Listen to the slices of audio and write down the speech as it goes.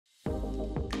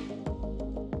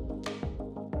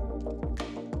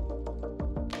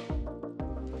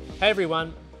Hey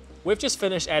everyone, we've just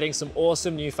finished adding some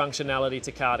awesome new functionality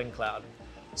to CartonCloud.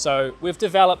 So we've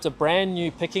developed a brand new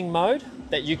picking mode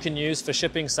that you can use for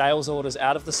shipping sales orders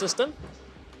out of the system.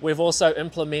 We've also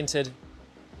implemented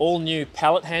all new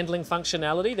pallet handling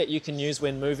functionality that you can use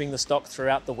when moving the stock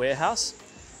throughout the warehouse.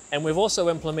 And we've also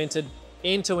implemented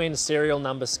end-to-end serial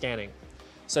number scanning.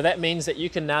 So that means that you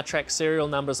can now track serial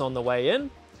numbers on the way in.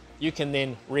 You can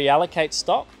then reallocate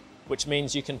stock, which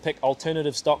means you can pick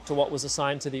alternative stock to what was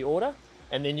assigned to the order,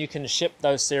 and then you can ship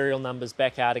those serial numbers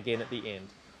back out again at the end.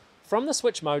 From the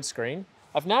switch mode screen,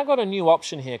 I've now got a new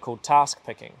option here called task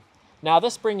picking. Now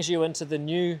this brings you into the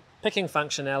new picking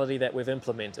functionality that we've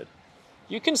implemented.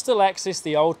 You can still access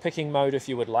the old picking mode if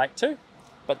you would like to,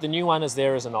 but the new one is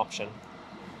there as an option.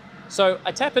 So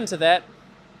I tap into that,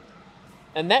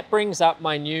 and that brings up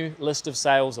my new list of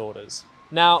sales orders.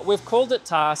 Now, we've called it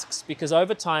tasks because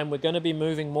over time we're going to be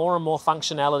moving more and more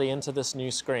functionality into this new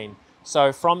screen.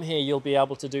 So from here you'll be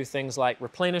able to do things like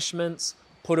replenishments,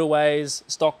 putaways,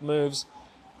 stock moves,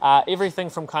 everything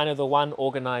from kind of the one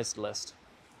organized list.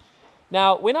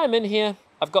 Now, when I'm in here,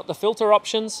 I've got the filter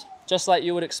options, just like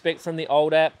you would expect from the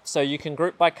old app. So you can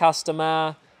group by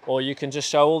customer, or you can just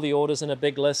show all the orders in a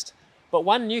big list. But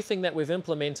one new thing that we've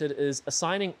implemented is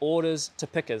assigning orders to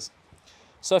pickers.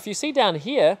 So if you see down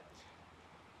here,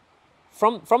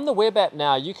 From the web app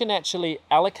now, you can actually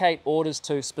allocate orders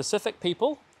to specific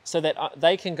people so that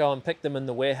they can go and pick them in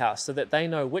the warehouse so that they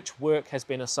know which work has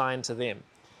been assigned to them.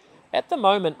 At the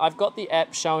moment, I've got the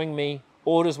app showing me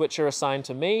orders which are assigned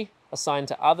to me, assigned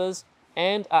to others,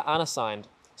 and are unassigned.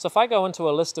 So if I go into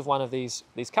a list of one of these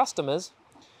customers,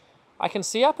 I can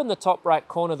see up in the top right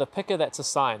corner the picker that's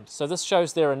assigned. So this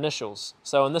shows their initials.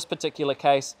 So in this particular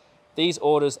case, these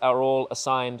orders are all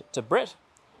assigned to Britt.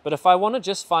 But if I want to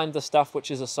just find the stuff which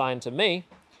is assigned to me,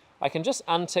 I can just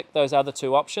untick those other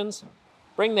two options,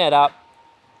 bring that up,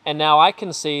 and now I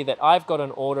can see that I've got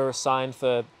an order assigned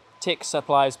for Tech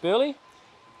Supplies Burley,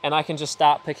 and I can just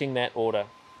start picking that order.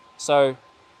 So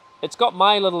it's got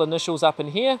my little initials up in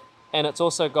here, and it's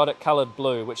also got it colored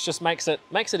blue, which just makes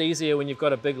it easier when you've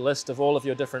got a big list of all of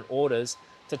your different orders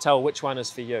to tell which one is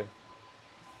for you.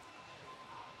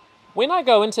 When I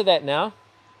go into that now,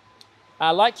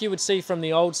 like you would see from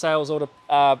the old sales order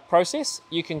process,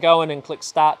 you can go in and click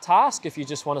Start Task if you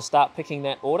just want to start picking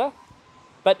that order.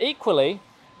 But equally,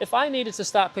 if I needed to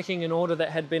start picking an order that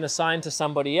had been assigned to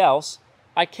somebody else,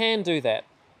 I can do that.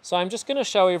 So I'm just going to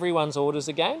show everyone's orders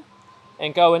again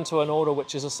and go into an order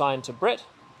which is assigned to Britt.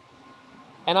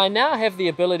 And I now have the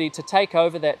ability to take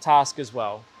over that task as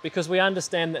well, because we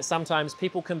understand that sometimes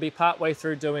people can be partway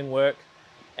through doing work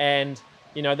and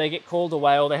they get called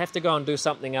away or they have to go and do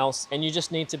something else, and you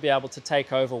just need to be able to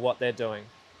take over what they're doing.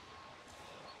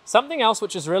 Something else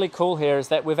which is really cool here is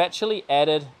that we've actually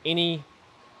added any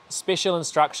special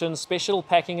instructions, special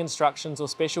packing instructions or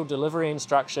special delivery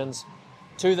instructions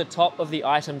to the top of the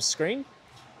items screen.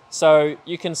 So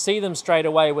you can see them straight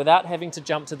away without having to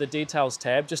jump to the details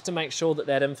tab, just to make sure that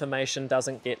that information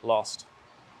doesn't get lost.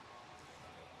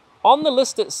 On the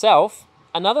list itself,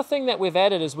 another thing that we've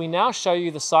added is we now show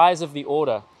you the size of the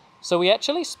order. So we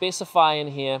actually specify in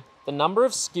here the number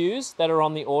of SKUs that are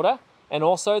on the order and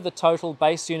also the total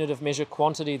base unit of measure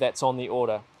quantity that's on the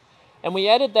order. And we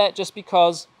added that just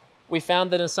because we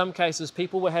found that in some cases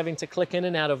people were having to click in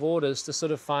and out of orders to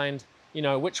sort of find,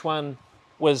 which one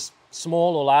was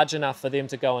small or large enough for them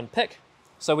to go and pick.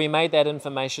 So we made that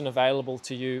information available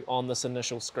to you on this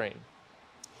initial screen.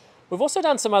 We've also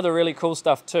done some other really cool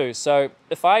stuff too. So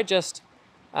if I just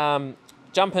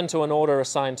jump into an order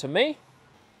assigned to me,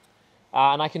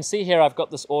 and I can see here I've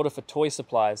got this order for toy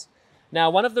supplies. Now,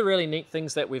 one of the really neat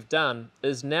things that we've done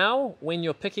is now when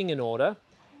you're picking an order,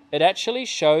 it actually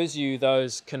shows you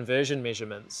those conversion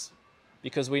measurements,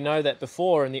 because we know that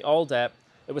before in the old app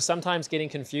it was sometimes getting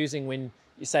confusing when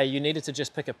you say you needed to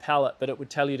just pick a pallet, but it would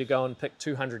tell you to go and pick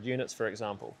 200 units, for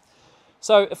example.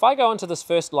 So if I go into this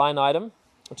first line item,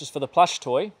 which is for the plush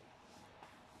toy,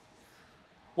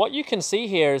 what you can see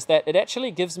here is that it actually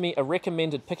gives me a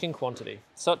recommended picking quantity.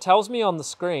 So it tells me on the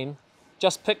screen,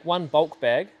 just pick one bulk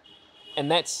bag, and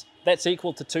that's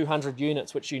equal to 200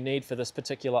 units, which you need for this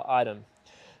particular item.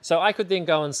 So I could then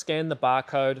go and scan the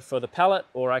barcode for the pallet,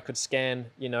 or I could scan,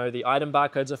 the item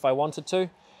barcodes if I wanted to.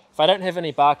 If I don't have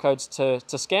any barcodes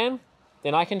to scan,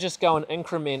 then I can just go and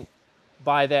increment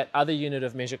by that other unit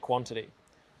of measure quantity.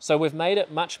 So we've made it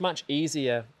much, much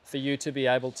easier for you to be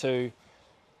able to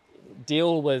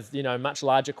deal with much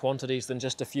larger quantities than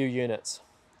just a few units.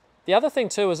 The other thing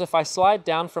too is if I slide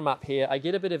down from up here, I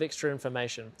get a bit of extra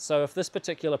information. So if this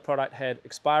particular product had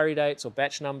expiry dates or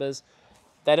batch numbers,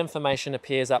 that information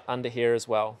appears up under here as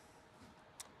well.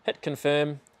 Hit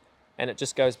confirm, and it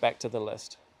just goes back to the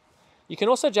list. You can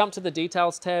also jump to the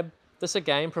Details tab. This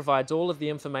again provides all of the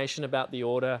information about the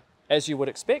order as you would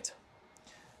expect.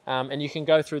 And you can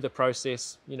go through the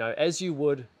process, as you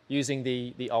would using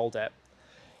the old app.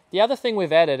 The other thing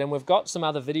we've added, and we've got some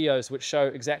other videos which show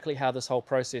exactly how this whole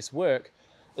process works,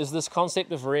 is this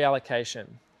concept of reallocation.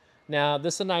 Now,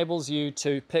 this enables you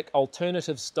to pick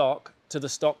alternative stock to the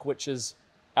stock which is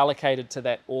allocated to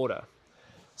that order.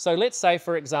 So let's say,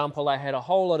 for example, I had a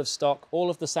whole lot of stock, all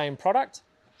of the same product,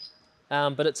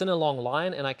 but it's in a long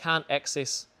line and I can't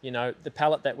access, the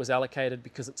pallet that was allocated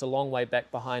because it's a long way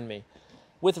back behind me.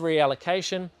 With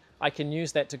reallocation, I can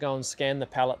use that to go and scan the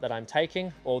pallet that I'm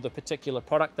taking or the particular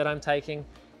product that I'm taking,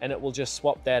 and it will just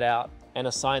swap that out and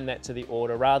assign that to the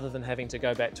order rather than having to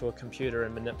go back to a computer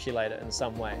and manipulate it in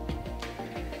some way.